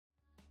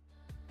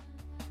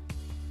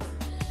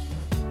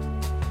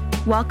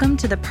Welcome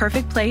to the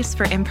perfect place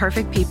for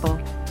imperfect people.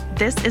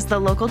 This is the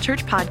Local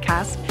Church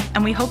Podcast,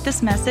 and we hope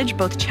this message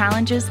both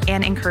challenges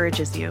and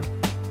encourages you.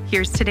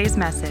 Here's today's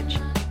message.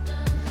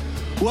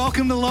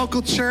 Welcome to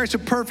Local Church, a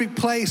perfect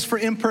place for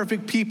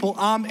imperfect people.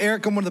 I'm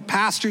Eric, I'm one of the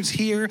pastors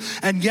here,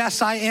 and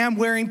yes, I am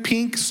wearing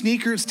pink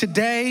sneakers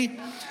today.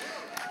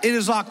 It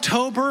is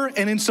October,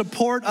 and in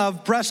support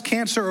of breast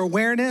cancer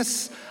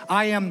awareness,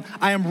 I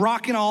am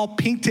rocking all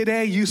pink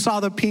today. You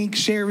saw the pink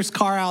Sherry's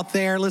car out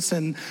there.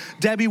 Listen,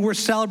 Debbie, we're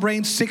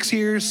celebrating 6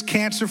 years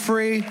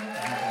cancer-free.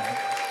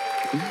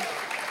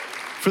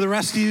 For the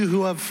rest of you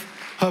who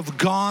have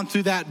gone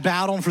through that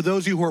battle, and for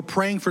those of you who are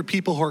praying for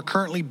people who are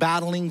currently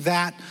battling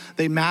that,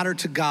 they matter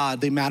to God,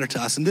 they matter to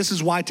us. And this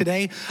is why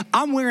today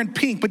I'm wearing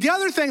pink. But the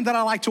other thing that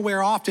I like to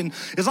wear often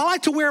is I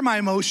like to wear my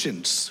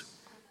emotions.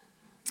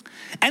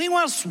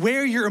 Anyone else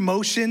wear your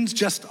emotions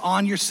just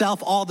on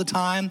yourself all the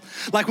time?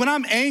 Like when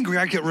I'm angry,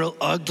 I get real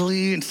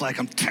ugly. It's like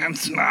I'm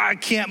tense and I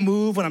can't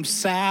move. When I'm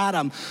sad,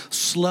 I'm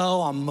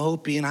slow, I'm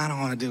mopey, and I don't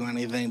want to do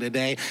anything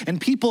today.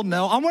 And people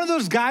know. I'm one of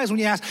those guys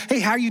when you ask, hey,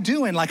 how are you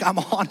doing? Like I'm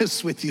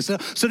honest with you.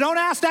 So don't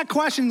ask that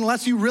question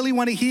unless you really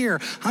want to hear.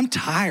 I'm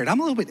tired.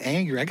 I'm a little bit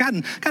angry. I got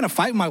in a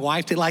fight with my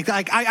wife today.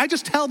 I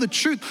just tell the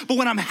truth. But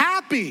when I'm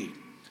happy,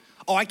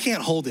 I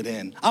can't hold it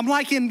in. I'm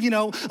like in,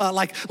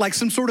 like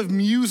some sort of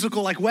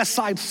musical, like West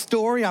Side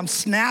Story. I'm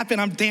snapping,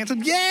 I'm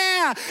dancing,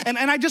 yeah. And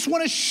I just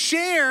want to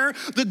share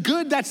the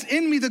good that's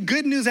in me, the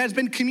good news that has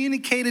been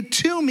communicated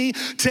to me,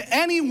 to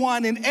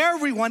anyone and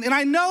everyone. And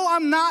I know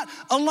I'm not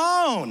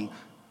alone.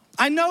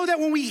 I know that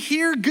when we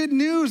hear good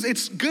news,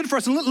 it's good for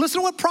us. And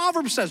listen to what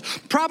Proverbs says.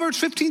 Proverbs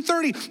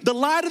 15:30, the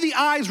light of the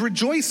eyes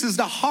rejoices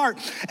the heart,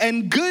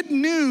 and good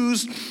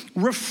news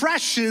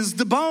refreshes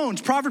the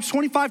bones. Proverbs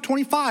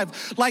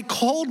 25:25, like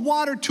cold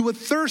water to a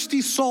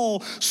thirsty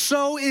soul,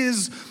 so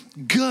is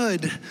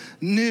good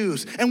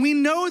news. And we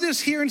know this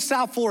here in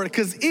South Florida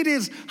because it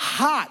is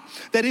hot,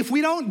 that if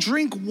we don't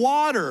drink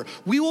water,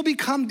 we will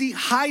become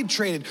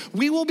dehydrated.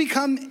 We will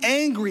become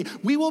angry.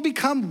 We will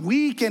become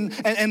weak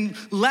and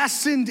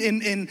lessened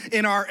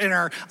in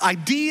our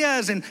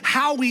ideas and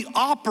how we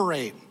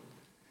operate.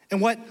 And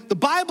what the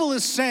Bible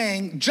is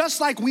saying, just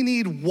like we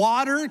need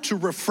water to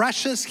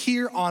refresh us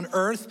here on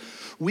earth,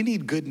 we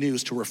need good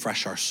news to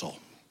refresh our soul.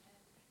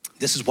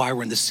 This is why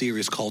we're in this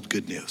series called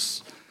Good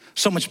News.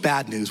 So much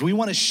bad news. We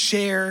want to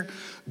share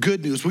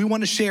good news. We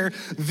want to share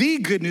the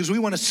good news. We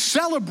want to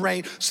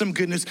celebrate some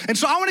good news. And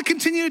so I want to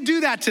continue to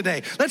do that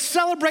today. Let's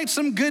celebrate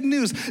some good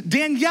news.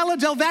 Daniela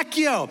Del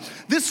Vecchio,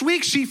 this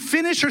week she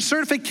finished her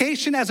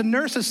certification as a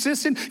nurse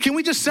assistant. Can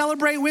we just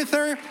celebrate with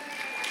her?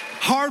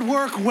 Hard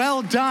work,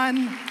 well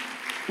done.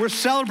 We're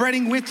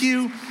celebrating with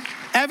you.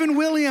 Evan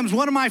Williams,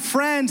 one of my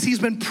friends, he's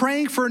been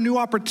praying for a new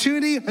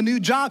opportunity, a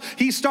new job.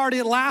 He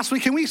started last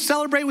week. Can we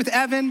celebrate with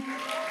Evan?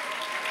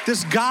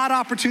 This God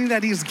opportunity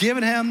that he's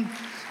given him.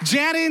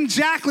 Janet and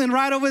Jacqueline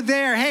right over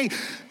there. Hey,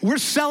 we're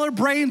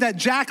celebrating that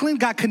Jacqueline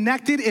got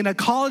connected in a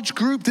college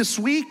group this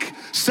week.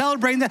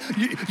 Celebrating that.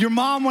 Your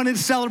mom wanted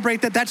to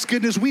celebrate that. That's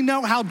good news. We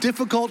know how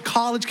difficult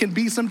college can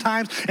be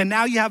sometimes, and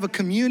now you have a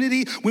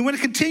community. We want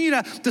to continue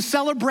to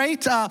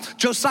celebrate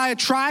Josiah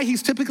Try.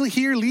 He's typically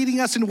here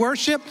leading us in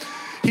worship.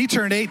 He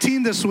turned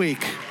 18 this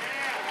week.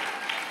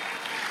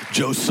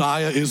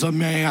 Josiah is a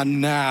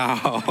man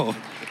now.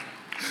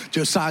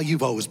 Josiah,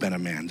 you've always been a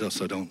man,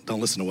 so don't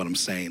listen to what I'm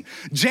saying.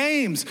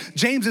 James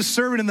is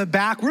serving in the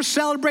back. We're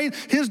celebrating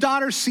his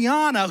daughter,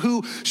 Sienna,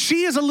 who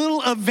she is a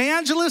little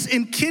evangelist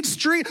in Kid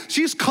Street.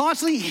 She's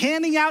constantly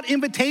handing out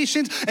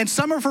invitations, and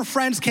some of her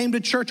friends came to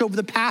church over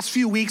the past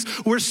few weeks.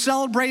 We're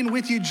celebrating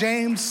with you,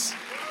 James.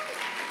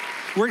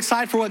 We're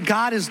excited for what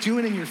God is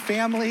doing in your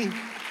family.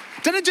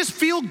 Doesn't it just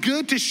feel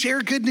good to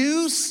share good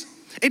news?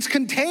 It's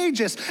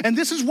contagious, and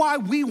this is why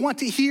we want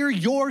to hear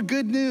your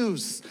good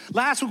news.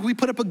 Last week, we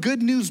put up a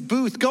good news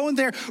booth. Go in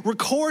there,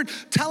 record,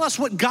 tell us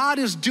what God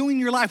is doing in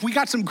your life. We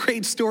got some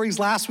great stories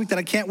last week that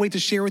I can't wait to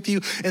share with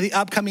you in the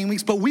upcoming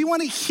weeks, but we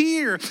want to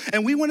hear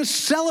and we want to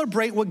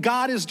celebrate what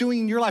God is doing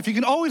in your life. You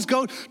can always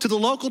go to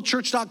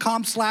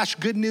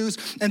thelocalchurch.com/good news,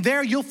 and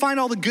there you'll find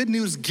all the good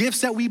news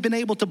gifts that we've been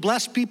able to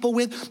bless people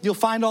with. You'll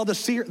find all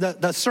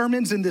the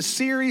sermons in this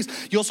series.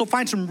 You also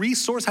find some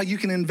resource how you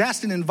can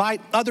invest and invite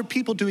other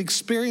people to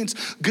experience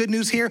good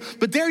news here.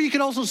 But there you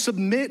can also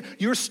submit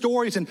your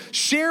stories and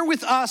share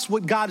with us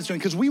what God is doing,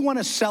 because we want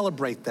to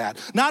celebrate that.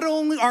 Not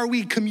only are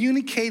we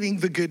communicating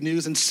the good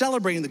news and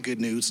celebrating the good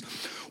news,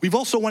 we've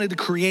also wanted to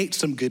create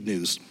some good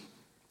news.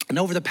 And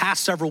over the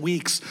past several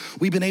weeks,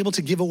 we've been able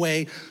to give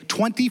away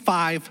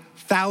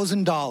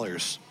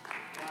 $25,000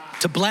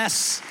 to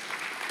bless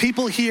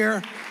people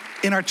here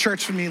in our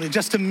church family,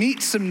 just to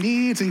meet some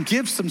needs and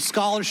give some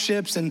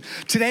scholarships. And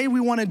today we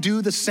want to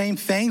do the same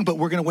thing, but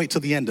we're going to wait till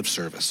the end of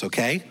service,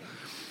 okay?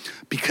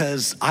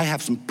 Because I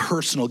have some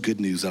personal good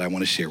news that I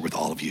want to share with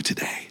all of you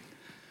today.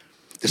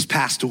 This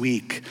past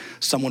week,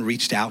 someone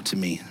reached out to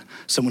me,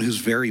 someone who's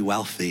very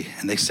wealthy,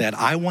 and they said,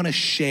 I want to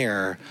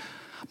share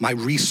my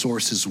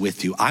resources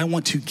with you. I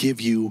want to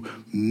give you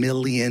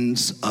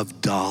millions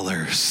of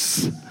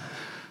dollars.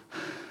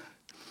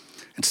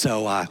 And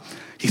so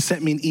he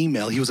sent me an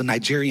email. He was a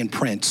Nigerian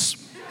prince.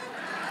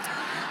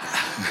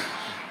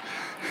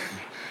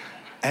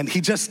 And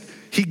he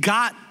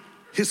got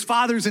his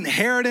father's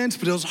inheritance,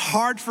 but it was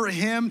hard for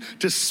him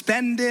to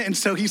spend it. And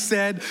so he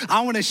said,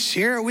 I want to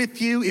share it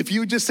with you. If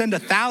you would just send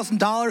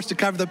 $1,000 to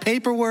cover the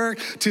paperwork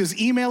to his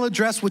email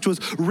address, which was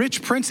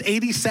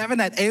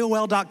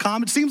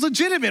richprince87@AOL.com. It seems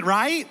legitimate,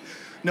 right?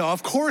 No,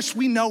 of course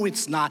we know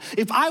it's not.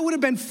 If I would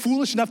have been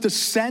foolish enough to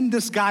send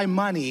this guy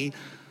money,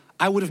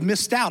 I would have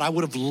missed out. I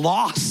would have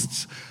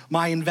lost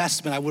my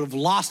investment. I would have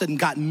lost it and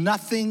got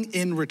nothing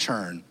in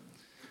return.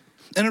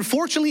 And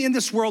unfortunately in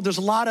this world, there's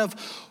a lot of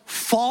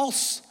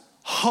false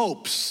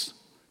hopes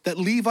that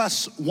leave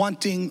us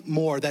wanting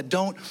more, that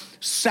don't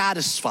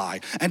satisfy.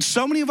 And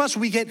so many of us,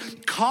 we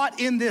get caught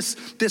in this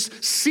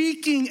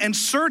seeking and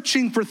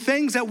searching for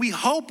things that we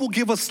hope will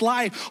give us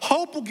life,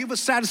 hope will give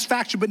us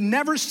satisfaction, but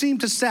never seem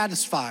to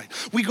satisfy.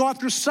 We go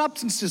after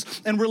substances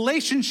and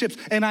relationships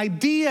and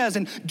ideas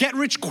and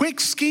get-rich-quick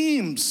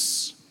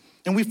schemes.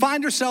 And we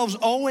find ourselves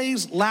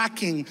always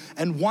lacking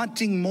and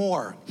wanting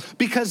more,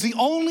 because the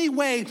only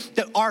way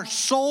that our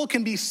soul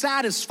can be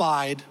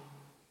satisfied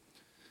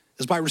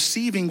is by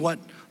receiving what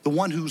the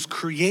one who's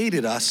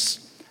created us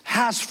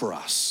has for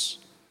us.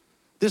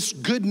 This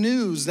good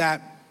news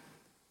that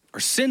our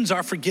sins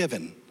are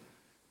forgiven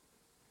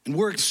and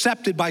we're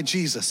accepted by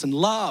Jesus and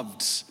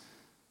loved,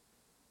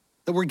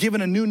 that we're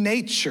given a new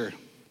nature,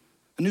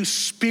 a new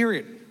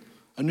spirit,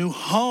 a new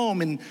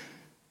home in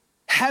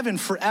heaven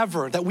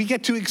forever, that we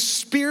get to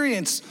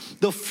experience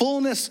the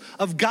fullness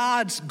of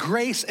God's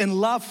grace and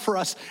love for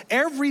us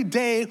every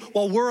day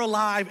while we're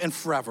alive and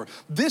forever.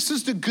 This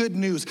is the good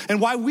news.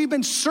 And why we've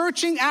been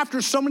searching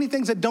after so many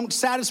things that don't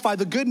satisfy,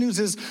 the good news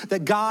is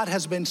that God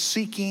has been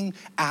seeking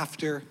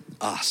after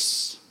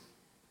us.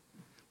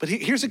 But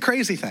here's the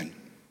crazy thing.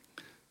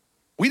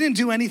 We didn't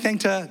do anything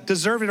to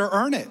deserve it or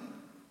earn it.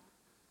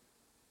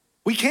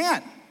 We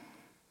can't.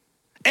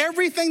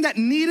 Everything that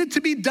needed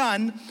to be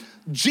done,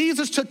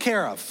 Jesus took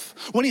care of.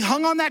 When he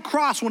hung on that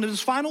cross, one of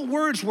his final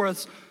words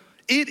was,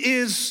 "It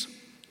is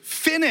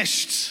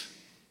finished."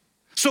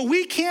 So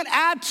we can't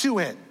add to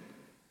it.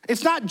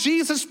 It's not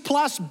Jesus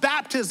plus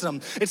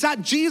baptism. It's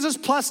not Jesus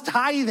plus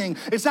tithing.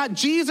 It's not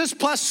Jesus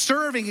plus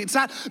serving. It's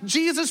not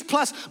Jesus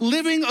plus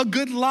living a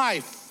good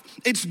life.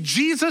 It's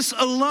Jesus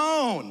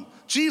alone.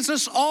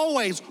 Jesus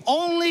always.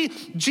 Only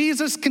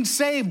Jesus can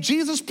save.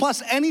 Jesus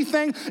plus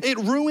anything, it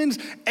ruins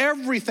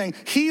everything.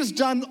 He's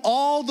done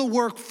all the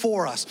work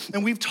for us.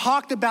 And we've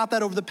talked about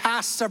that over the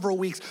past several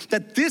weeks,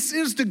 that this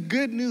is the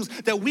good news,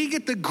 that we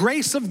get the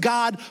grace of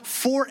God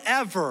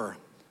forever.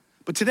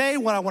 But today,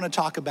 what I want to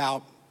talk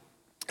about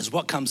is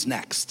what comes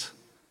next.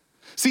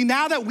 See,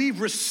 now that we've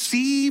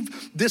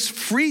received this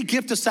free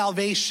gift of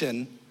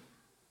salvation,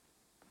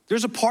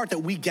 there's a part that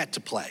we get to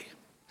play.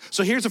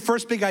 So here's the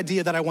first big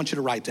idea that I want you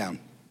to write down.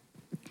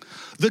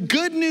 The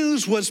good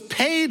news was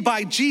paid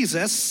by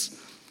Jesus,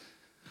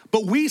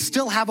 but we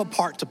still have a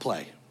part to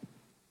play.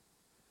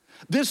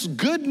 This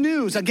good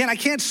news, again, I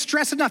can't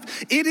stress enough,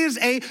 it is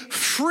a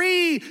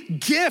free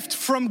gift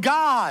from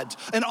God.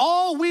 And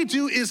all we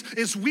do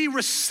is we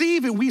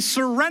receive it, we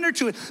surrender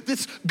to it.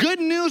 This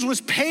good news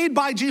was paid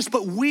by Jesus,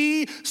 but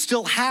we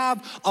still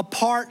have a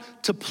part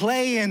to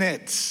play in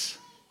it.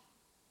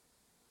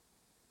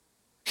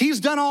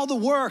 He's done all the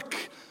work.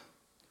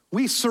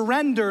 We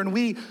surrender and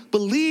we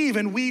believe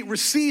and we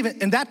receive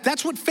it. And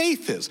that's what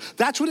faith is.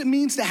 That's what it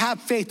means to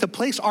have faith, to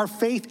place our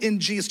faith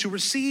in Jesus, to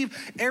receive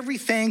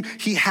everything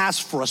he has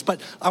for us. But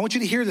I want you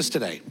to hear this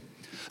today.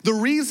 The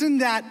reason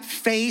that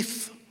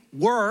faith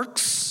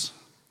works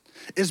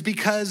is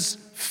because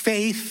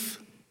faith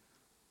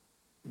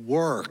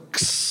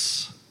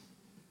works.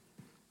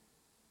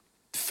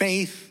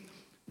 Faith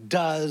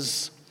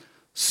does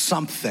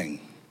something.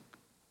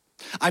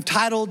 I've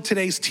titled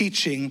today's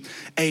teaching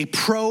a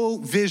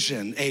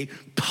provision, a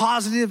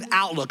positive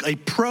outlook, a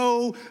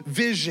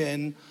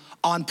provision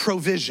on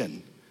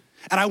provision.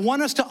 And I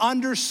want us to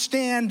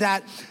understand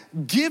that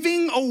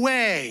giving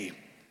away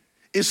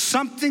is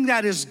something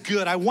that is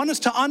good. I want us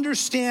to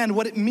understand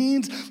what it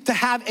means to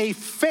have a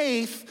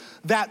faith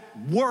that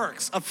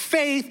works, a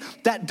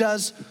faith that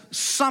does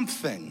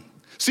something.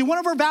 See, one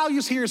of our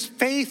values here is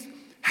faith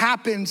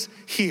happens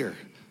here.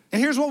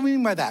 And here's what we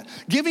mean by that.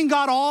 Giving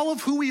God all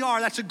of who we are,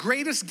 that's the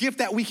greatest gift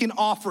that we can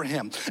offer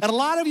him. And a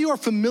lot of you are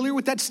familiar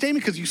with that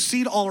statement because you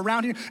see it all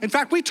around here. In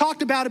fact, we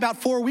talked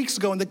about 4 weeks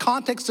ago in the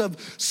context of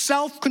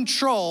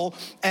self-control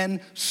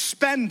and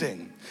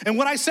spending. And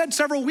what I said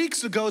several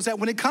weeks ago is that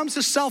when it comes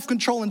to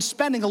self-control and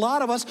spending, a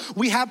lot of us,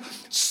 we have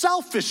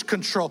selfish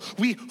control.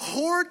 We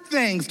hoard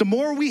things. The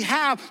more we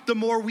have, the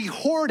more we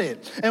hoard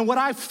it. And what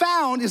I've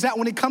found is that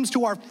when it comes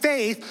to our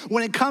faith,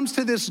 when it comes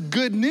to this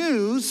good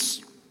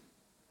news,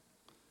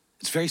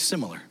 it's very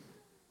similar.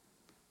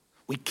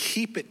 We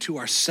keep it to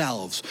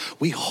ourselves.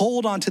 We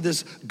hold on to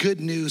this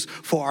good news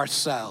for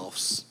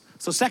ourselves.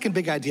 So second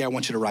big idea I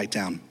want you to write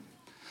down.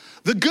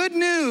 The good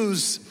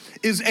news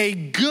is a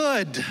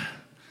good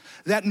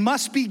that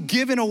must be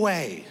given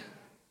away.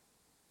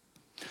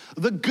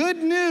 The good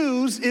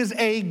news is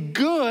a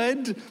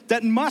good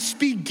that must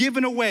be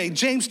given away.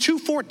 James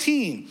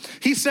 2:14,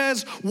 he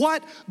says,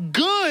 what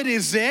good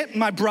is it,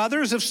 my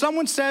brothers, if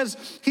someone says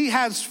he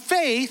has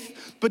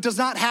faith but does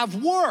not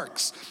have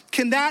works?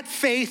 Can that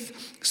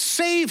faith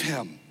save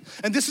him?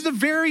 And this is a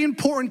very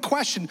important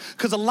question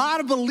because a lot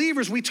of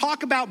believers, we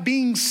talk about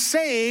being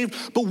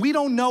saved, but we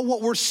don't know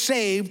what we're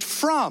saved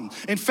from.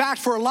 In fact,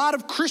 for a lot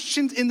of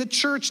Christians in the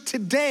church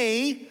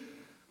today,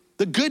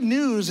 the good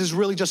news is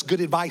really just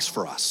good advice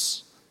for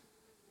us.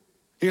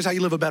 Here's how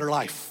you live a better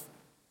life.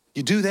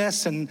 You do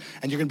this and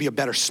you're gonna be a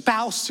better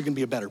spouse, you're gonna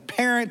be a better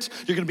parent,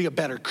 you're gonna be a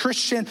better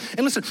Christian.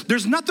 And listen,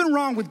 there's nothing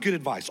wrong with good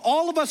advice.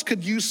 All of us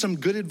could use some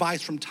good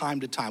advice from time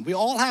to time. We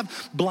all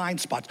have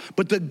blind spots,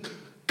 but the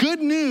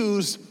good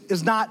news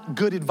is not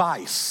good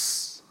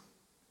advice.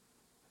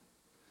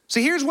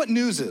 See, here's what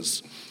news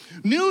is.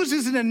 News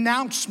is an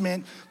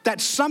announcement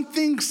that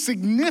something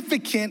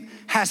significant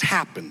has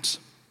happened.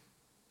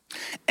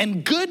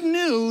 And good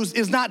news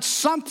is not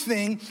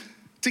something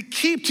to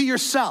keep to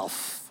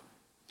yourself.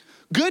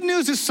 Good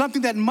news is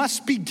something that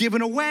must be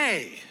given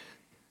away.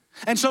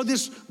 And so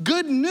this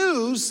good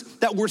news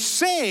that we're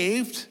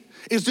saved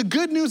is the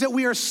good news that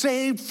we are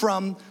saved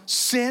from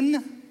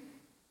sin,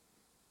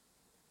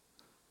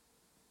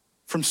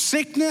 from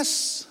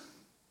sickness,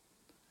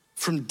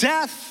 from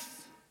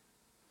death,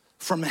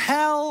 from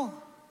hell,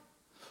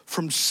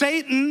 from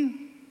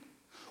Satan.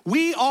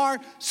 We are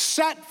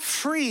set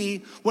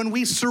free when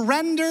we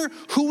surrender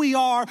who we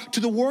are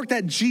to the work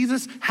that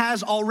Jesus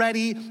has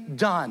already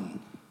done.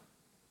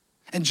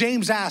 And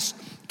James asks,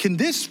 can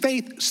this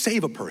faith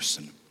save a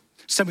person?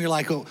 Some of you are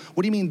like, oh,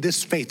 what do you mean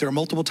this faith? There are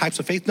multiple types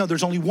of faith? No,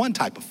 there's only one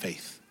type of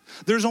faith.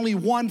 There's only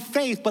one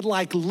faith, but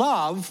like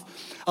love,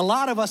 a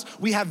lot of us,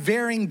 we have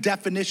varying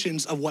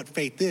definitions of what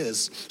faith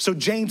is. So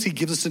James, he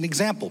gives us an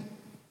example.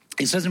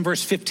 He says in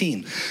verse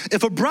 15,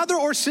 if a brother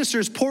or sister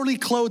is poorly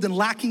clothed and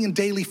lacking in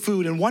daily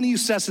food, and one of you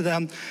says to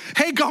them,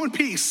 hey, go in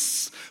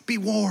peace, be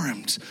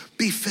warmed,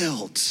 be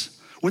filled,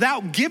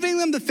 without giving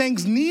them the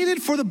things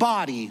needed for the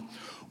body,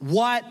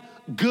 what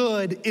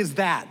good is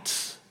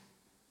that?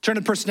 Turn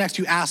to the person next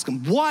to you, ask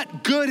them,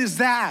 what good is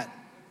that?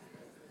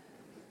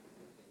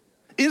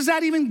 Is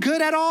that even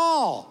good at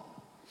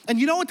all? And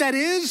you know what that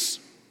is?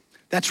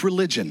 That's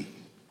religion.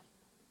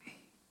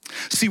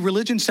 See,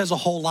 religion says a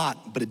whole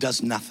lot, but it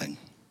does nothing.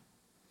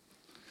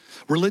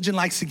 Religion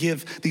likes to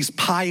give these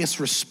pious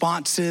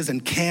responses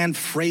and canned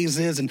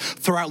phrases and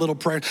throw out little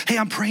prayers. Hey,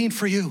 I'm praying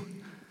for you.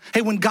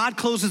 Hey, when God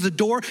closes the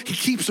door, he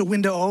keeps a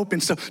window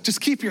open. So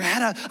just keep your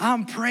head up.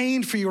 I'm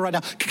praying for you right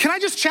now. Can I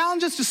just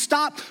challenge us to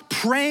stop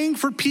praying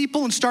for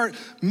people and start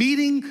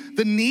meeting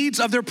the needs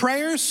of their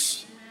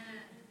prayers?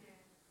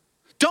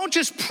 Don't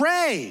just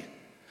pray.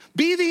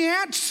 Be the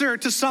answer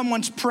to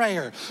someone's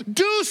prayer.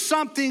 Do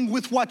something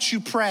with what you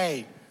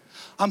pray.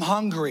 I'm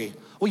hungry.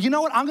 Well, you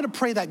know what? I'm gonna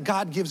pray that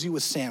God gives you a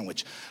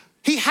sandwich.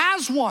 He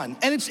has one,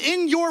 and it's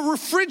in your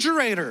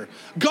refrigerator.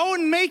 Go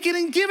and make it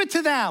and give it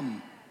to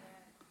them.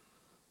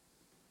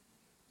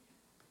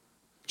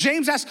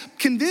 James asks,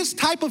 can this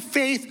type of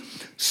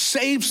faith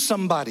save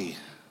somebody?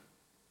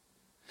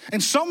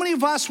 And so many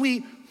of us,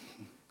 we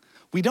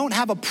don't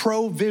have a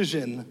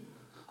provision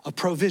of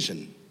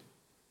provision.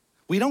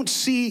 We don't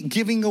see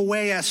giving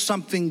away as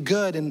something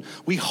good, and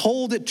we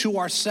hold it to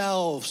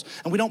ourselves,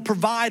 and we don't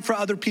provide for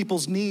other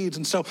people's needs.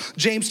 And so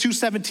James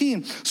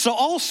 2:17, so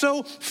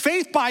also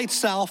faith by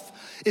itself,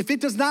 if it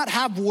does not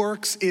have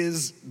works,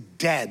 is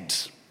dead.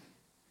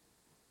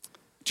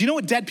 Do you know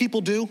what dead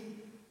people do?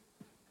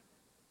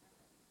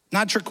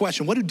 Not a trick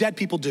question. What do dead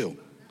people do?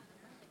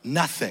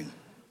 Nothing.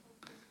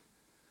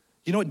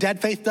 You know what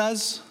dead faith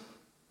does?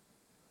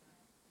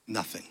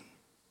 Nothing.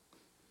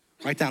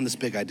 Write down this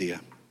big idea.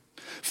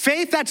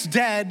 Faith that's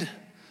dead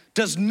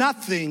does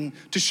nothing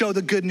to show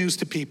the good news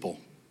to people.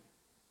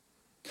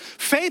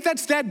 Faith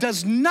that's dead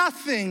does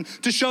nothing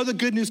to show the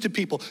good news to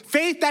people.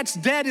 Faith that's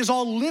dead is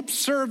all lip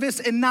service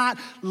and not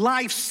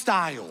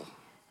lifestyle.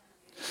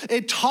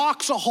 It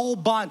talks a whole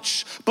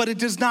bunch, but it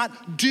does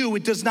not do,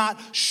 it does not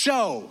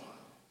show.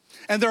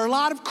 And there are a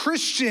lot of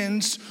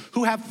Christians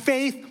who have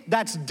faith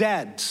that's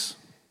dead.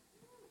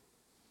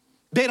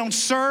 They don't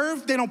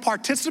serve, they don't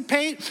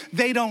participate,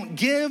 they don't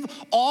give.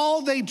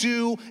 All they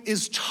do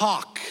is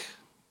talk.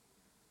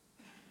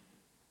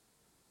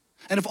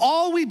 And if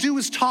all we do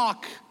is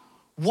talk,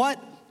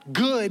 what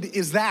good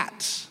is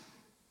that?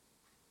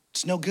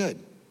 It's no good.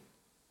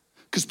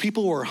 Because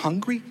people who are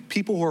hungry,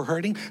 people who are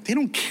hurting, they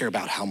don't care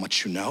about how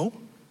much you know.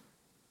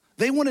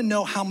 They want to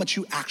know how much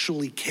you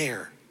actually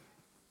care.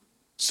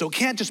 So it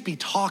can't just be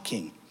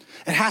talking.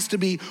 It has to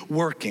be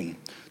working.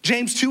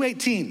 James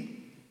 2:18.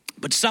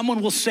 But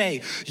someone will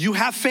say, you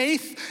have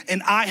faith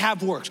and I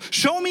have works.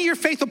 Show me your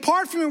faith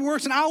apart from your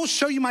works and I will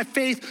show you my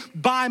faith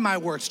by my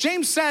works.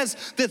 James says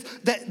that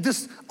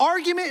this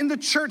argument in the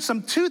church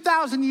some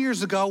 2,000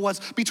 years ago was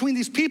between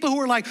these people who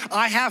were like,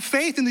 I have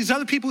faith, and these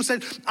other people who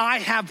said, I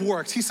have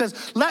works. He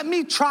says, let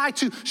me try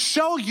to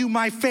show you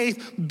my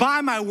faith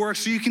by my works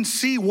so you can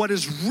see what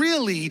is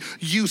really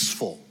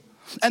useful.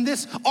 And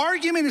this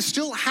argument is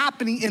still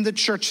happening in the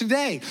church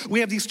today. We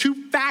have these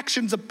two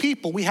factions of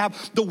people. We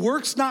have the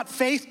works not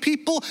faith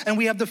people, and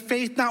we have the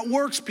faith not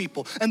works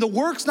people. And the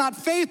works not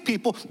faith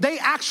people, they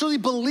actually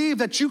believe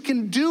that you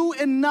can do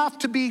enough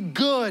to be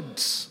good,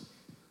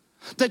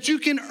 that you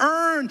can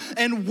earn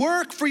and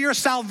work for your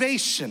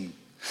salvation.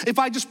 If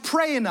I just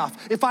pray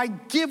enough, if I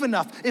give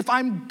enough, if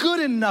I'm good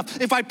enough,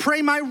 if I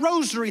pray my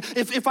rosary,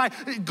 if I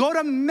go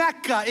to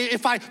Mecca,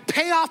 if I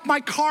pay off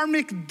my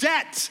karmic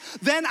debt,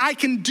 then I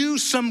can do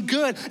some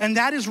good. And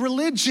that is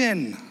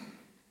religion.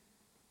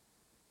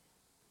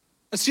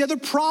 That's the other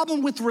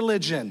problem with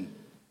religion.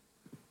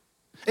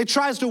 It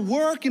tries to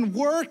work and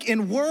work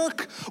and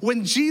work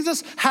when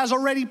Jesus has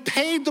already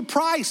paid the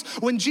price,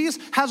 when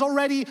Jesus has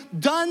already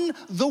done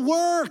the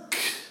work.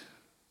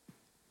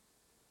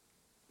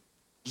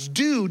 Just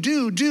do.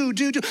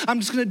 I'm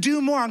just gonna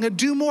do more, and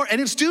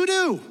it's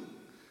do.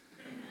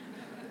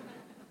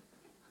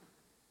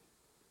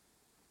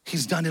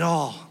 He's done it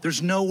all.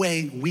 There's no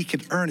way we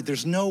could earn it.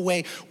 There's no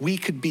way we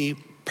could be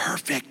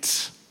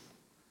perfect.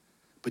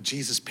 But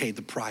Jesus paid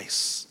the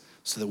price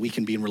so that we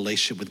can be in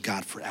relationship with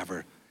God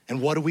forever.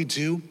 And what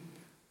do?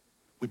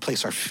 We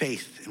place our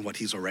faith in what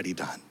he's already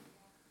done.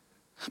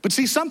 But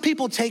see, some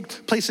people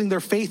take placing their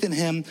faith in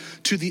him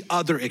to the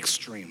other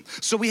extreme.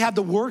 So we have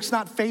the works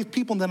not faith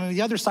people, and then on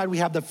the other side, we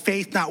have the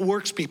faith not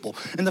works people.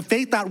 And the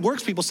faith not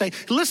works people say,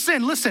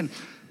 listen,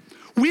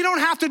 we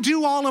don't have to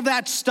do all of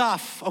that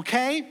stuff,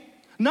 okay?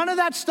 None of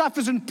that stuff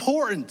is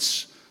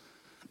important.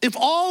 If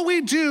all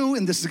we do,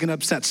 and this is gonna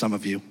upset some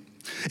of you,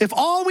 if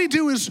all we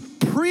do is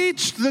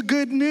preach the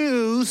good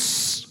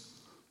news,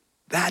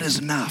 that is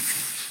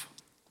enough.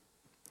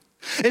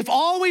 If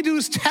all we do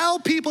is tell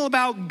people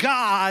about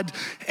God,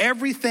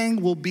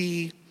 everything will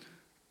be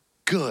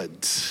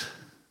good.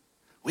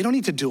 We don't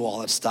need to do all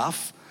that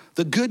stuff.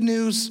 The good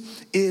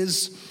news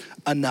is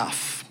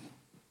enough.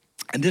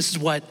 And this is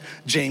what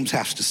James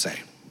has to say.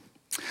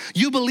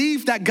 You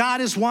believe that God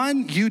is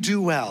one, you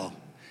do well.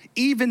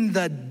 Even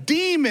the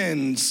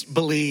demons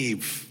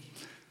believe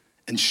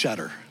and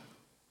shudder.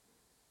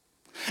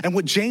 And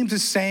what James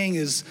is saying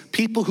is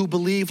people who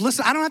believe,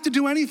 listen, I don't have to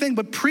do anything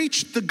but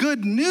preach the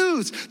good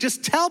news.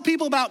 Just tell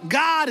people about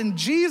God and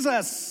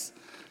Jesus.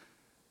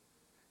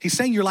 He's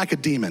saying you're like a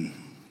demon.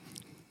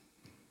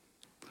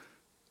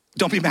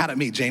 Don't be mad at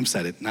me. James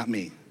said it, not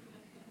me.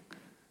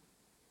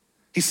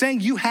 He's saying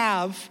you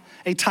have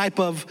a type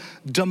of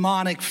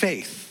demonic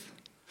faith.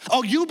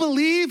 Oh, you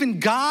believe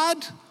in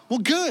God? Well,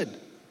 good.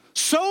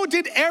 So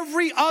did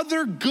every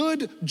other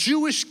good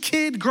Jewish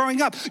kid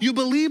growing up. You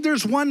believe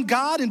there's one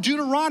God. In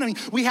Deuteronomy,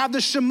 we have the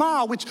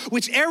Shema,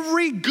 which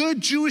every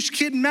good Jewish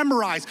kid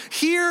memorized.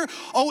 Hear,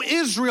 O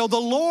Israel,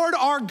 the Lord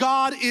our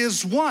God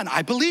is one.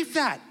 I believe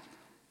that.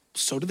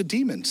 So do the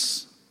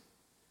demons.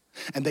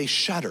 And they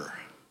shudder.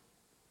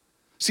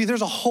 See,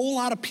 there's a whole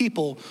lot of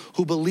people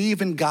who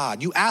believe in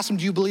God. You ask them,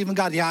 do you believe in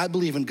God? Yeah, I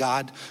believe in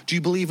God. Do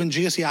you believe in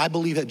Jesus? Yeah, I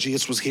believe that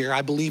Jesus was here.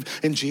 I believe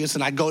in Jesus,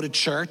 and I go to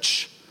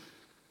church.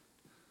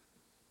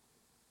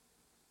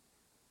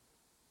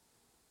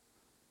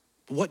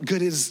 What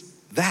good is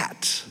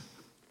that?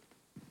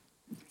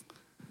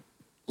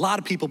 A lot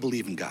of people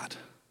believe in God.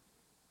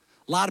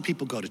 A lot of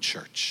people go to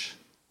church.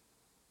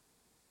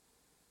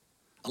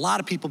 A lot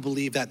of people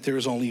believe that there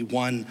is only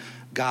one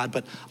God,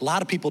 but a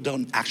lot of people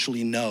don't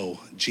actually know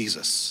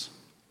Jesus.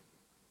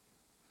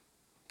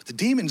 But the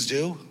demons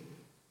do.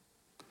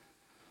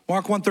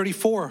 Mark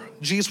 1:34,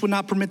 Jesus would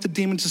not permit the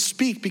demons to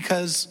speak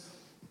because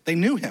they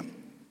knew him.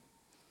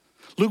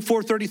 Luke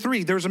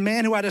 4:33, there was a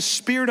man who had a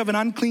spirit of an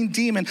unclean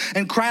demon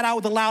and cried out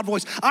with a loud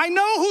voice, I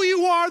know who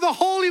you are, the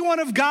Holy One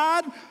of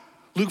God.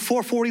 Luke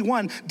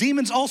 4:41,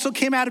 demons also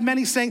came out of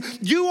many saying,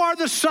 you are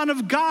the Son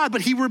of God,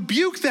 but he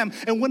rebuked them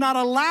and would not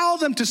allow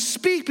them to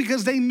speak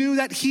because they knew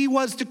that he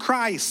was the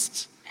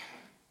Christ.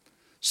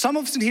 Some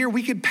of us in here,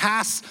 we could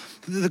pass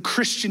the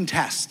Christian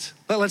test.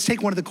 Let's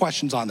take one of the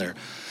questions on there.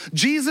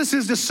 Jesus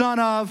is the Son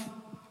of God.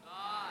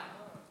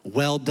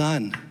 Well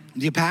done.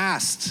 You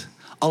passed,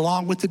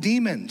 along with the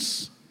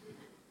demons.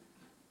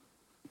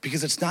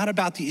 Because it's not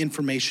about the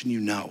information you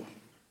know.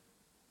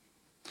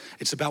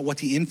 It's about what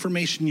the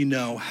information you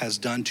know has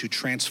done to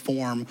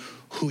transform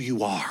who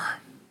you are.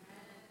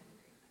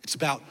 It's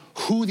about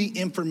who the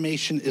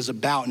information is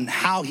about and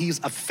how he's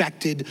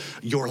affected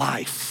your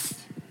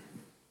life.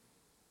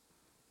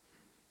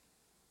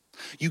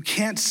 You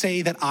can't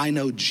say that I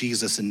know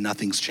Jesus and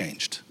nothing's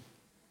changed.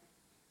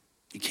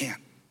 You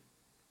can't.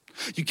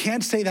 You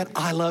can't say that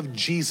I love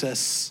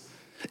Jesus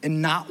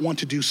and not want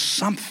to do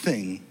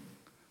something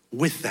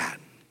with that.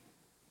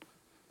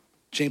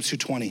 James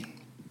 2:20,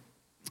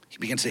 he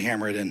begins to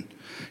hammer it in.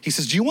 He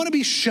says, do you want to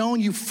be shown,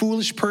 you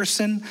foolish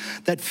person,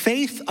 that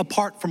faith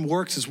apart from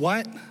works is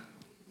what?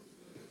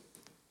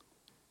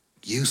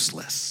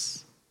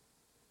 Useless.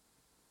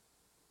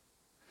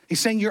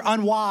 He's saying you're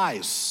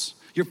unwise,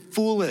 you're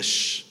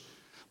foolish,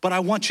 but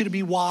I want you to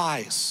be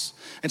wise.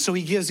 And so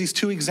he gives these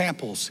two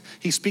examples.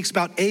 He speaks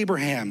about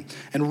Abraham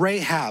and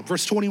Rahab.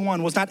 Verse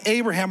 21, was not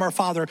Abraham our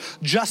father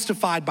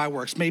justified by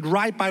works, made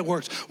right by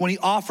works, when he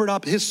offered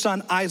up his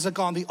son Isaac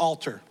on the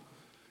altar?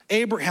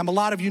 Abraham, a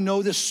lot of you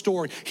know this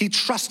story. He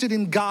trusted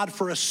in God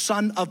for a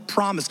son of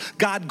promise.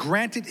 God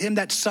granted him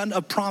that son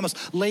of promise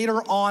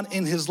later on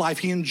in his life.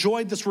 He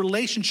enjoyed this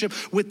relationship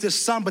with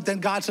this son, but then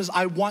God says,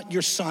 I want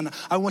your son.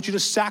 I want you to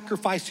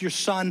sacrifice your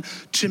son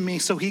to me.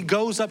 So he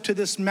goes up to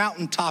this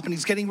mountaintop and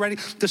he's getting ready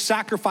to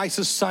sacrifice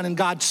his son, and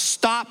God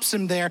stops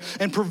him there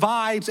and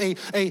provides a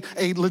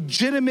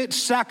legitimate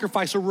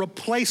sacrifice, a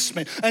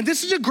replacement. And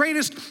this is the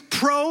greatest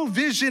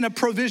provision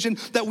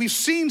that we've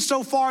seen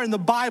so far in the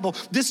Bible.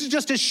 This is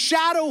just a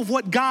shadow of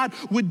what God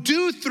would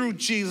do through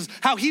Jesus,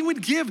 how he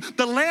would give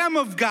the Lamb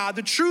of God,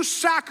 the true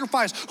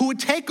sacrifice, who would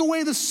take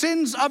away the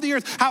sins of the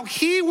earth, how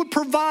he would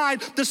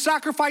provide the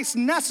sacrifice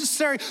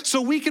necessary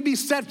so we could be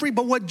set free.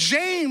 But what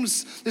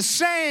James is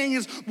saying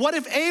is, what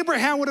if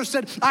Abraham would have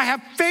said, I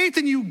have faith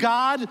in you,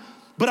 God,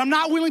 but I'm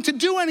not willing to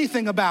do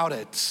anything about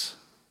it?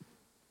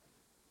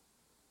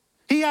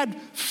 He had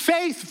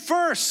faith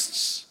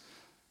first,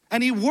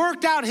 and he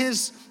worked out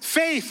his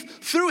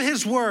faith through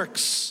his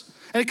works.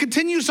 And it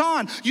continues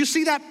on. You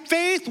see that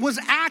faith was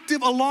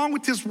active along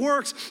with his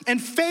works,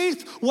 and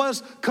faith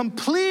was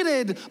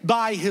completed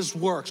by his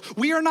works.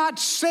 We are not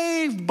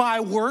saved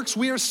by works.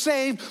 We are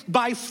saved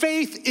by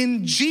faith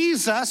in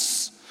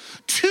Jesus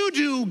to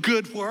do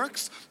good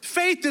works.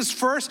 Faith is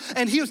first,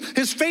 and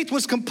his faith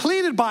was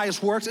completed by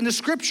his works, and the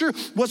scripture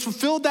was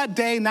fulfilled that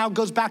day. Now it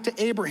goes back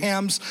to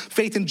Abraham's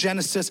faith in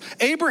Genesis.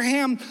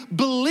 Abraham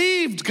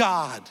believed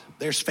God.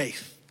 There's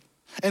faith.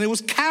 And it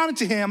was counted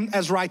to him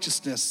as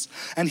righteousness,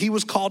 and he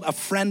was called a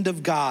friend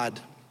of God.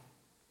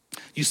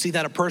 You see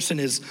that a person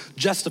is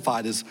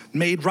justified, is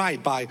made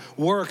right by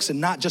works and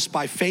not just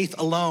by faith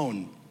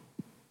alone.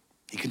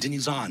 He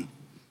continues on.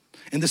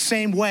 In the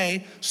same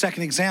way,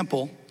 second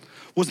example,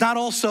 was not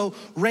also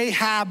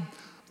Rahab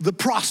the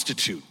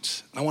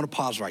prostitute. I want to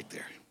pause right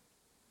there.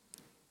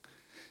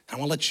 I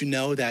want to let you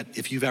know that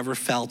if you've ever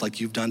felt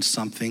like you've done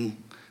something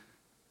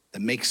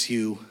that makes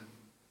you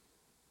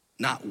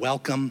not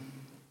welcome,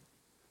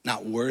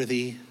 not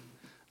worthy,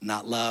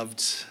 not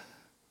loved,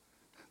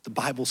 the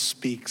Bible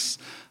speaks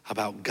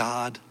about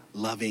God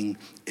loving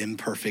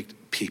imperfect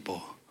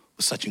people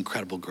with such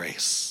incredible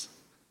grace.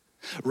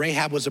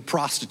 Rahab was a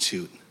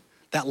prostitute.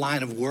 That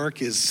line of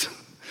work is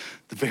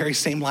the very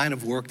same line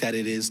of work that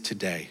it is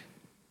today.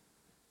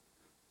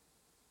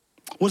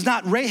 Was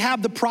not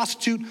Rahab the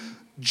prostitute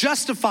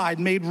justified,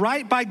 made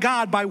right by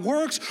God by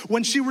works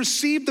when she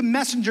received the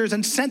messengers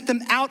and sent them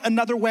out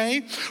another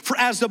way? For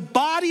as the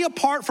body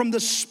apart from the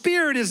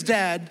spirit is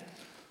dead,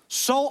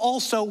 so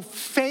also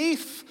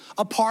faith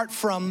apart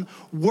from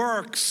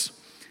works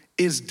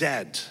is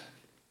dead.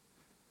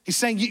 He's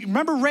saying, you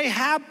remember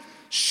Rahab?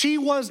 She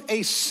was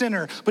a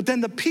sinner, but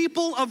then the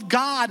people of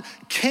God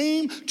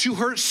came to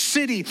her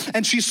city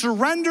and she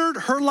surrendered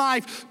her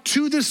life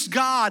to this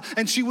God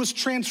and she was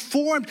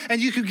transformed,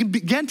 and you can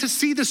begin to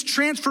see this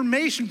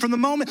transformation from the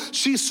moment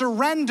she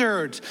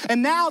surrendered.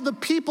 And now the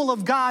people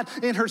of God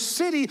in her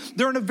city,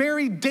 they're in a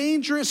very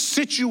dangerous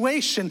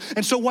situation.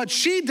 And so what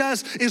she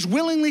does is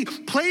willingly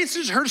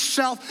places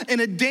herself in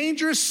a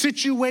dangerous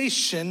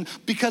situation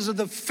because of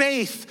the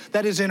faith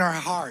that is in her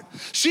heart.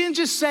 She didn't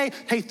just say,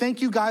 hey,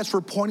 thank you guys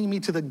for pointing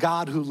me to the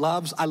God who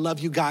loves. I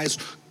love you guys.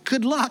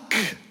 Good luck.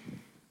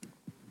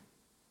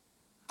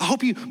 I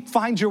hope you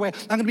find your way.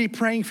 I'm going to be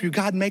praying for you.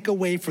 God, make a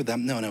way for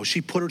them. No, she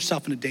put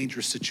herself in a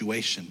dangerous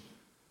situation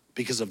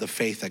because of the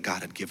faith that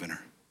God had given her.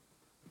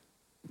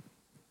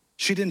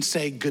 She didn't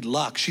say good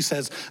luck. She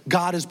says,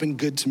 God has been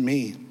good to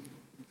me,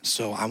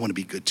 so I want to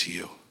be good to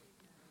you.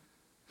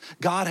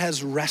 God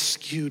has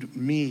rescued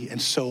me,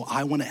 and so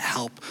I want to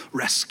help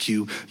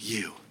rescue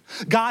you.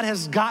 God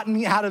has gotten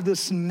me out of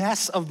this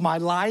mess of my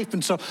life,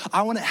 and so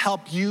I want to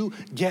help you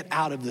get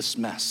out of this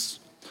mess.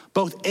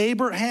 Both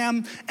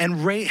Abraham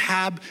and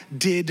Rahab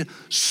did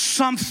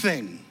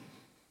something.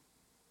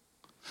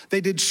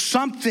 They did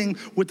something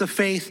with the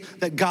faith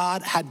that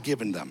God had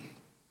given them.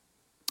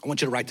 I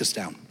want you to write this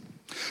down.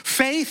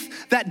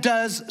 Faith that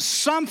does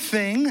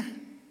something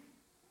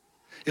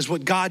is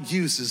what God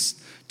uses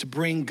to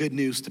bring good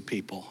news to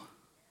people.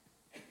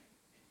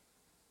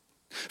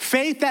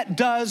 Faith that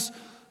does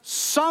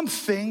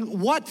something,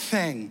 what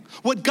thing?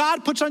 What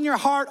God puts on your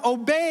heart,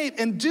 obey it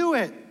and do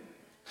it.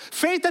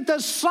 Faith that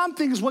does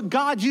something is what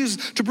God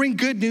uses to bring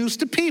good news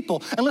to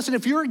people. And listen,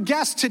 if you're a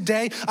guest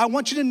today, I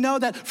want you to know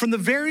that from the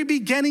very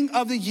beginning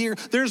of the year,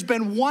 there's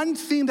been one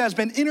theme that has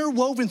been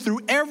interwoven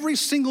through every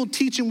single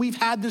teaching we've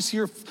had this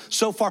year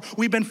so far.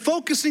 We've been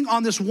focusing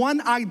on this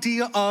one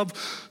idea of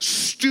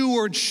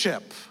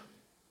stewardship.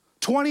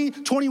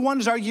 2021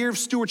 is our year of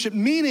stewardship,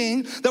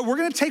 meaning that we're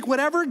gonna take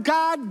whatever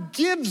God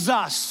gives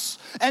us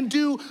and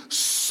do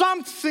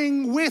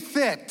something with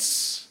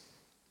it.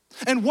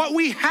 And what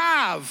we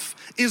have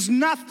is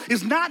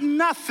not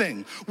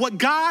nothing. What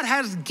God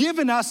has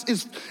given us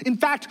is, in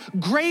fact,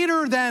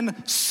 greater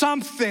than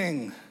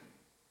something.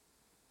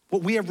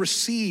 What we have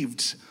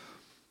received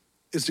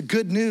is the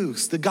good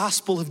news, the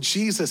gospel of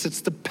Jesus.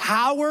 It's the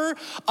power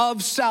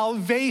of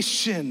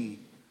salvation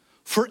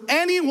for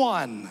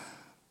anyone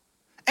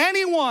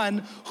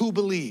who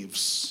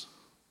believes.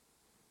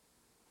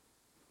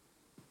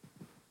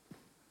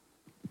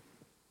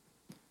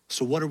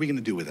 So what are we going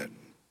to do with it?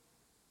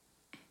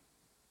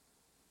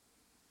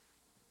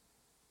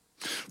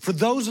 For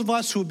those of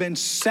us who have been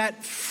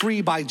set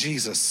free by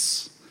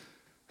Jesus,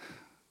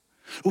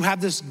 who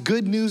have this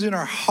good news in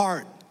our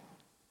heart,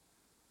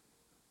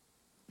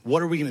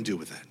 what are we going to do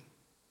with it?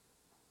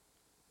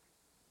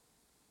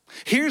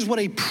 Here's what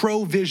a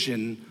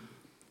provision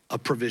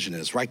of provision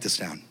is. Write this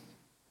down.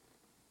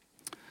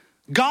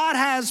 God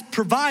has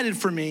provided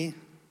for me,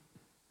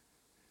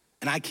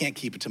 and I can't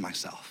keep it to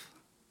myself.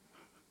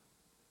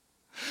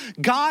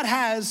 God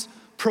has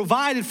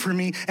provided for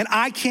me, and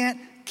I can't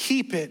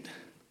keep it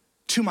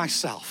to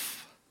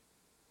myself.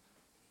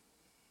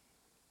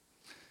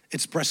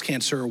 It's Breast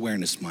Cancer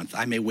Awareness Month.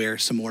 I may wear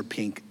some more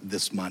pink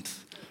this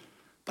month,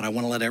 but I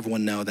want to let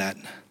everyone know that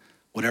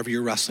whatever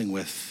you're wrestling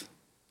with,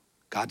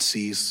 God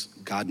sees,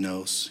 God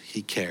knows,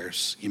 He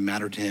cares. You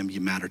matter to Him, you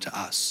matter to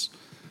us.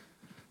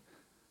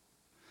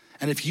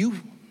 And if you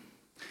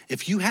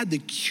had the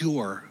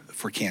cure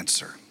for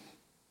cancer,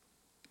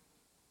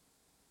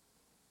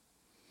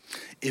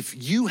 if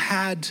you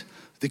had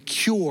the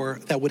cure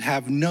that would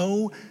have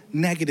no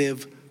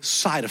negative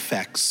side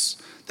effects,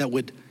 that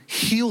would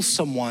heal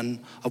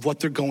someone of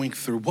what they're going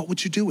through, what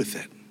would you do with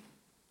it?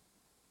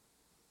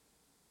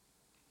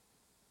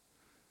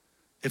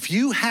 If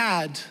you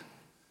had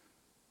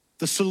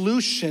the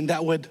solution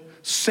that would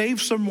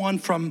save someone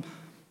from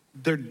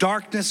their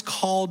darkness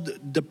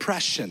called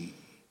depression,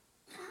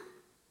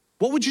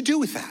 what would you do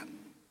with that?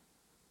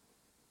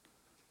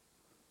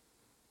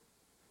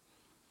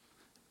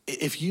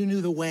 If you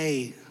knew the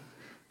way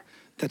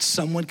that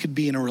someone could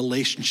be in a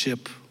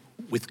relationship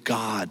with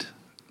God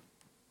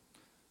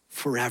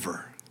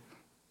forever,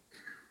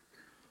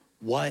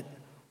 what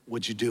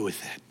would you do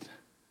with it?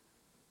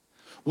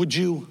 Would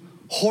you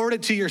hoard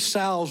it to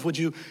yourselves? Would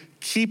you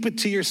keep it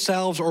to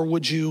yourselves, or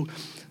would you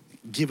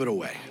give it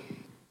away?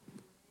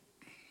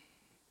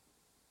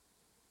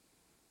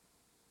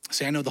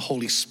 See, I know the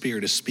Holy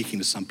Spirit is speaking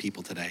to some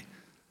people today.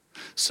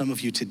 Some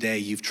of you today,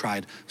 you've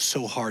tried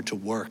so hard to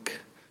work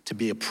to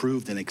be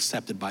approved and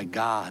accepted by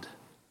God.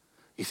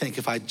 You think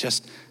if I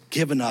just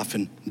give enough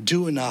and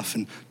do enough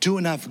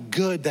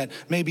good, that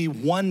maybe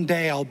one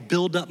day I'll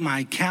build up my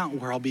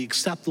account where I'll be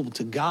acceptable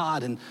to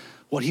God. And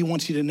what He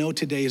wants you to know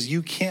today is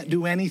you can't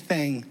do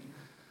anything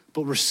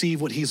but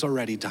receive what He's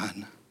already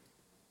done.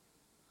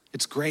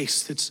 It's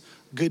grace, it's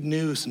good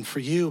news. And for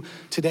you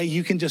today,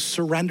 you can just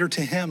surrender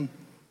to Him.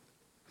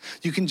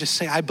 You can just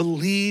say, I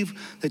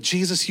believe that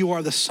Jesus, you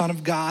are the Son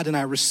of God, and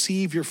I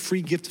receive your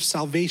free gift of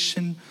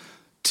salvation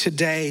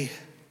today.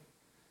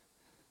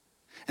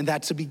 And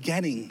that's the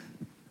beginning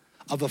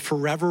of a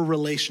forever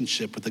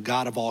relationship with the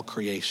God of all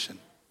creation.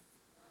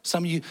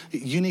 Some of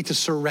you need to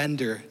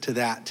surrender to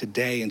that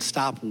today and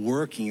stop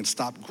working and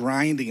stop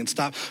grinding and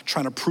stop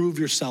trying to prove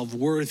yourself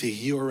worthy.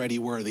 You're already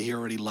worthy. He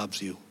already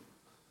loves you.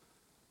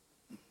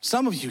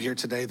 Some of you here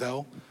today,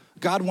 though,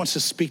 God wants to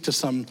speak to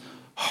some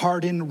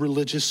hardened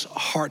religious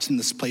hearts in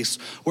this place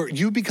where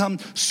you become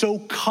so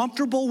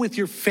comfortable with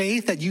your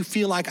faith that you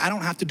feel like I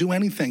don't have to do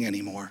anything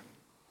anymore.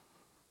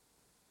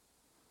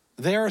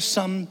 There are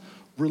some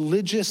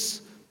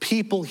religious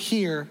people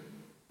here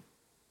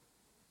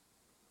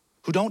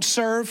who don't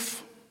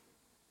serve,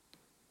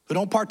 who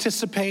don't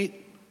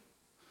participate,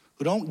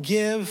 who don't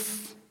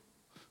give,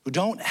 who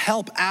don't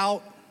help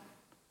out.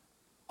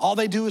 All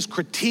they do is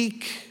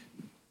critique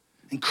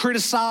and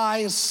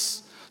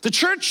criticize. The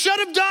church should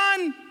have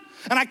done,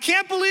 and I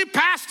can't believe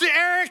Pastor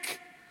Eric,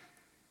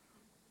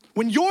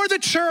 when you're the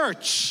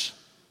church,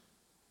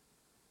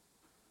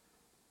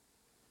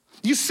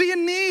 you see a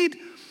need,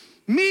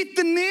 meet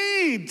the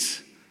need.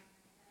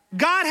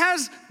 God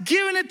has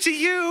given it to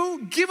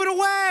you, give it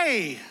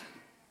away.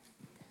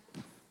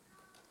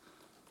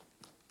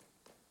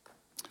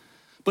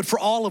 But for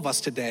all of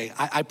us today,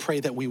 I pray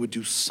that we would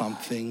do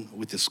something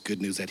with this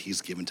good news that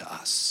He's given to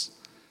us.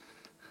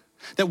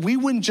 That we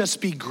wouldn't just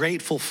be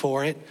grateful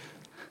for it,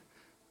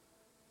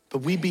 but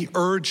we'd be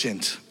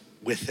urgent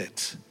with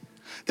it.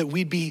 That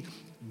we'd be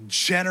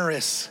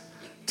generous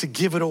to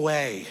give it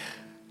away.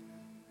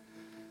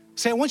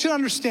 See, I want you to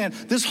understand,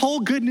 this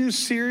whole good news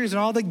series and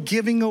all the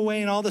giving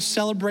away and all the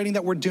celebrating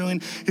that we're doing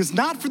is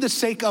not for the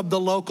sake of the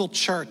local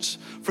church,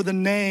 for the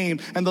name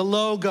and the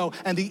logo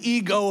and the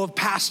ego of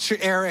Pastor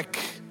Eric,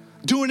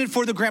 doing it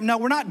for the gram. No,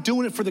 we're not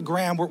doing it for the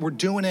gram. We're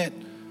doing it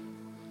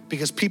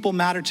because people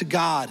matter to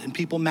God and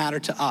people matter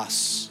to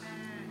us.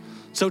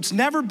 So it's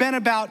never been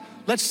about,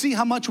 let's see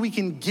how much we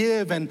can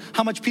give and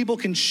how much people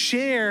can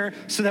share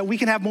so that we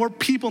can have more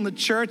people in the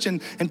church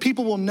and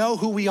people will know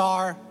who we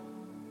are.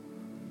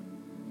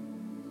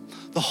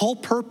 The whole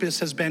purpose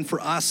has been for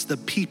us, the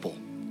people.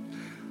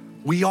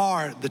 We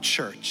are the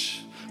church.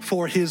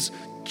 For His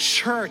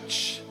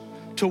church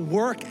to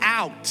work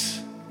out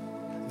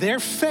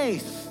their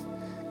faith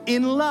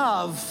in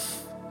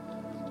love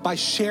by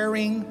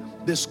sharing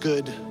this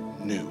good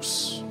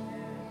news.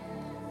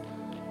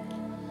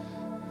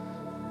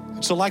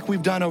 So like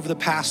we've done over the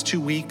past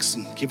 2 weeks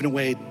and given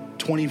away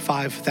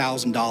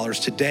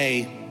 $25,000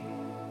 today,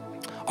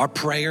 our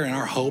prayer and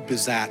our hope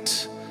is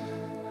that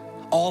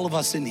all of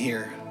us in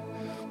here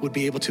would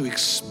be able to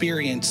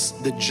experience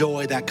the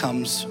joy that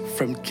comes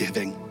from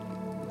giving.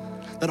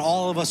 That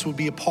all of us would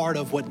be a part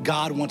of what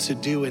God wants to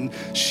do in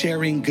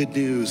sharing good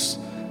news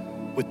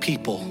with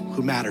people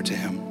who matter to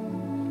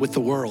him, with the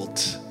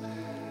world.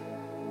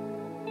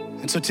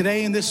 And so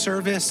today in this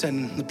service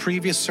and the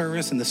previous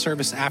service and the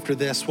service after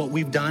this, what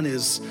we've done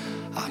is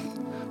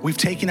we've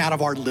taken out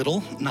of our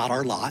little, not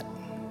our lot,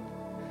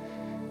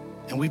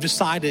 and we've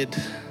decided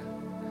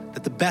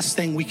that the best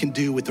thing we can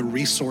do with the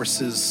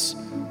resources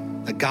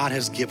that God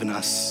has given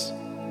us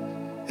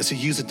is to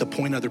use it to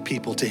point other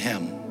people to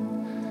him.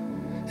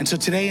 And so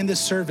today in this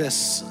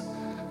service,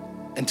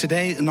 and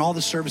today in all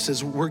the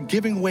services, we're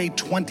giving away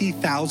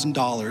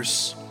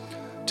 $20,000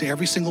 to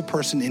every single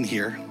person in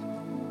here.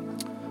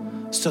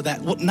 So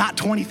that, well, not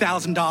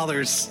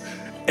 $20,000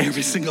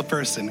 every single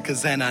person,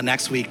 because then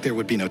next week there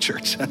would be no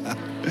church. In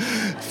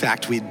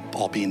fact, we'd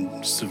all be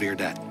in severe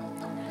debt.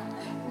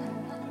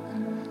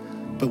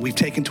 But we've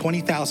taken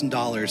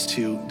 $20,000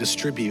 to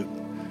distribute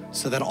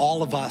so that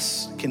all of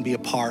us can be a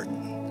part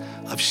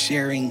of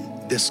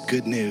sharing this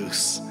good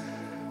news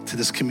to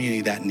this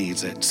community that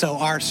needs it. So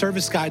our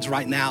service guides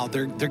right now,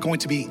 they're going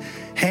to be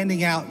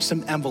handing out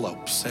some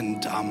envelopes.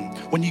 And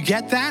when you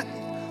get that,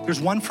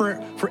 there's one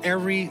for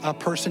every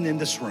person in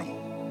this room.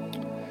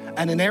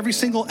 And in every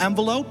single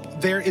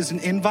envelope, there is an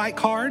invite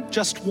card,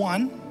 just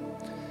one.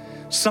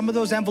 Some of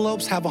those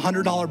envelopes have a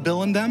 $100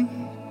 bill in them.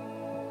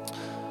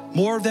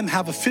 More of them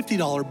have a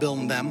 $50 bill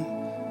in them.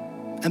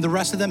 And the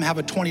rest of them have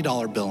a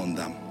 $20 bill in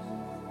them.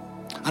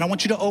 I don't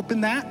want you to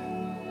open that,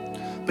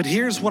 but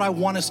here's what I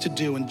want us to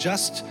do. In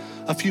just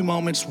a few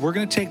moments, we're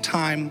gonna take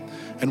time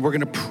and we're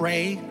gonna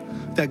pray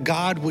that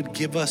God would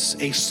give us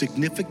a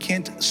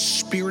significant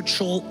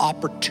spiritual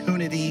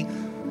opportunity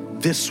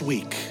this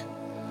week.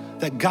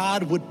 That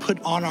God would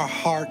put on our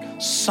heart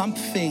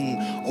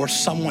something or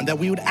someone, that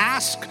we would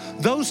ask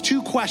those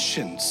two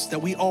questions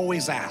that we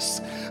always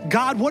ask.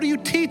 God, what are you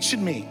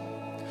teaching me?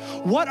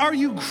 What are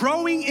you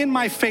growing in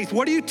my faith?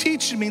 What are you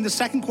teaching me? And the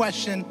second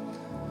question,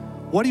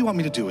 what do you want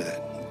me to do with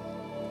it?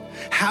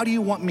 How do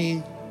you want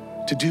me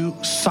to do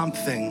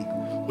something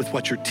with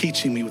what you're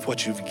teaching me, with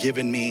what you've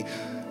given me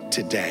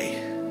today?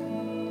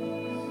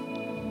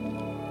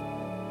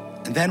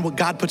 And then what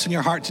God puts in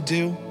your heart to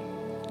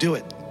do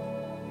it.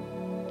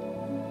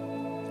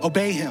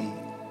 Obey him.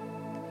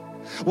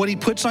 What he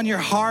puts on your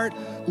heart,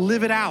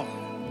 live it out.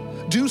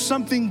 Do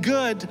something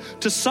good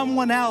to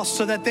someone else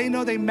so that they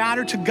know they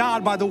matter to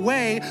God by the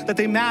way that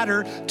they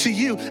matter to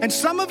you. And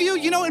some of you,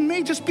 it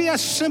may just be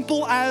as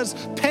simple as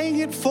paying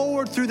it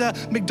forward through the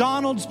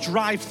McDonald's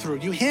drive-thru.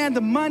 You hand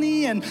the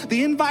money and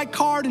the invite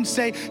card and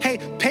say, hey,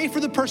 pay for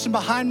the person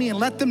behind me and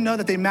let them know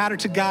that they matter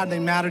to God and they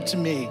matter to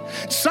me.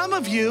 Some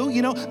of you,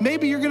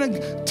 maybe you're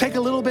gonna take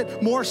a little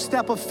bit more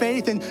step of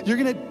faith and you're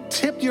gonna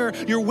tip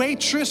your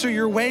waitress or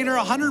your waiter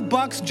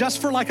 $100 just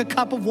for like a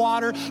cup of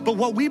water. But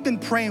what we've been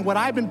praying, what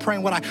I've been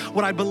praying,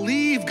 what I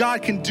believe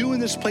God can do in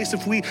this place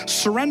if we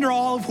surrender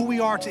all of who we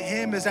are to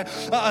him is that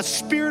a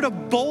spirit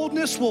of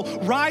boldness will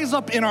rise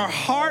up in our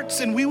hearts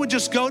and we would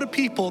just go to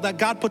people that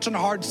God puts in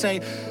our heart and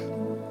say,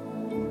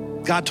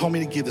 God told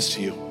me to give this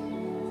to you.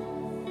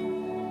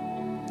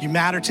 You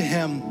matter to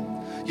him.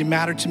 You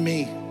matter to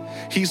me.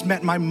 He's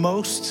met my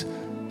most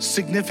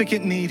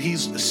significant need.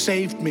 He's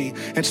saved me.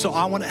 And so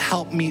I want to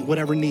help meet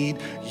whatever need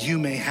you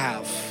may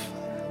have.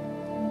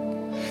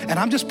 And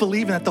I'm just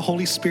believing that the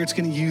Holy Spirit's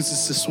gonna use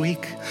this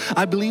week.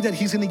 I believe that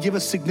he's gonna give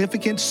us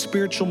significant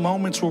spiritual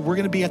moments where we're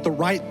gonna be at the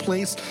right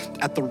place,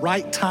 at the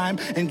right time,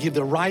 and give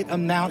the right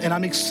amount. And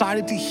I'm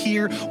excited to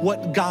hear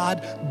what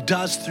God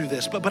does through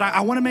this. But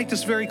I wanna make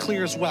this very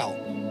clear as well.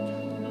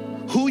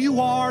 Who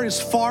you are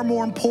is far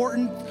more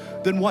important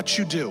than what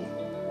you do.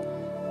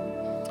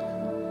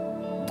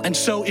 And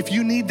so if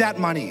you need that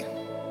money,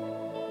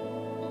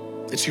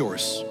 it's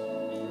yours.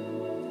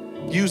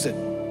 Use it.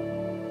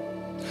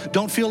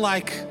 Don't feel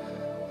like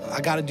I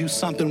got to do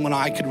something when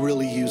I could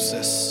really use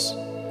this.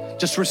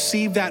 Just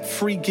receive that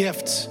free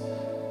gift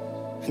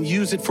and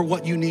use it for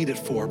what you need it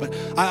for. But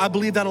I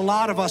believe that a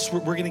lot of us,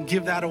 we're going to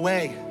give that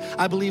away.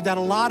 I believe that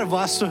a lot of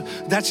us,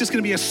 that's just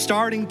going to be a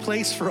starting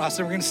place for us.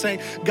 And we're going to say,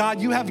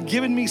 God, you have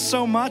given me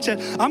so much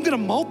and I'm going to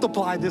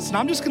multiply this and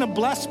I'm just going to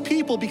bless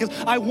people because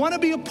I want to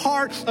be a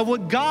part of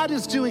what God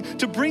is doing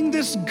to bring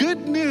this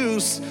good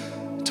news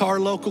to our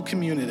local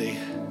community.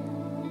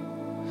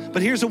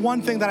 But here's the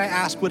one thing that I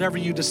ask, whatever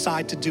you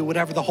decide to do,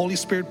 whatever the Holy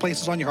Spirit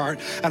places on your heart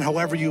and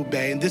however you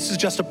obey, and this is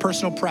just a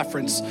personal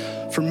preference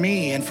for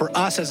me and for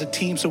us as a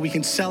team so we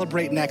can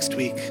celebrate next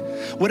week.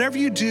 Whatever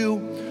you do,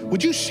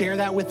 would you share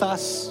that with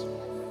us?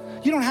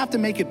 You don't have to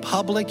make it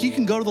public. You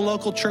can go to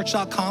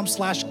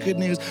thelocalchurch.com/good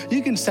news.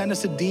 You can send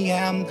us a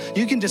DM.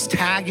 You can just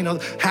tag,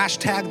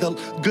 hashtag the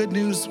good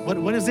news.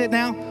 What is it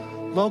now?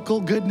 Local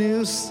good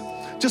news.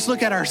 Just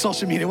look at our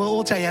social media.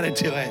 We'll tell you how to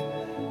do it.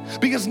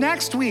 Because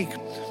next week,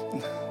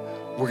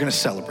 we're gonna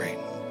celebrate.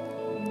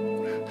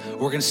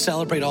 We're gonna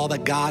celebrate all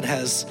that God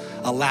has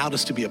allowed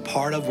us to be a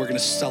part of. We're gonna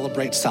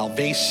celebrate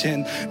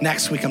salvation.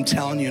 Next week, I'm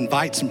telling you,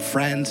 invite some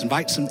friends,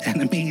 invite some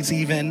enemies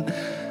even.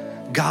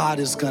 God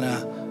is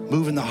gonna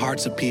move in the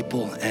hearts of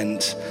people,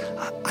 and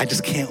I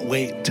just can't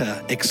wait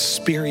to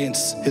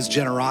experience his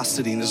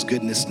generosity and his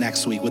goodness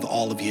next week with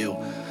all of you.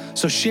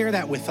 So share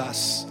that with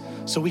us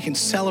so we can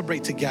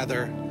celebrate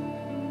together.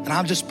 And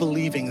I'm just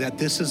believing that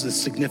this is a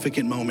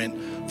significant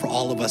moment for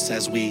all of us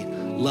as we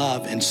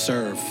love and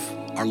serve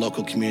our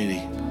local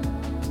community.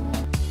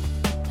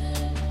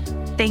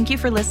 Thank you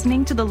for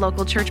listening to the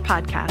Local Church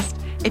Podcast.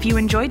 If you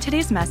enjoyed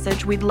today's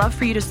message, we'd love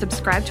for you to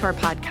subscribe to our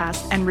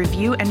podcast and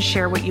review and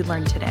share what you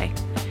learned today.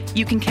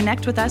 You can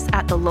connect with us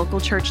at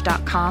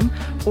thelocalchurch.com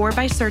or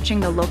by searching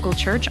The Local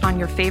Church on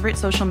your favorite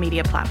social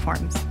media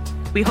platforms.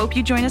 We hope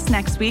you join us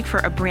next week for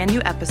a brand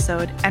new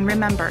episode. And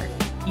remember,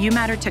 you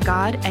matter to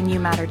God and you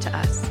matter to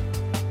us.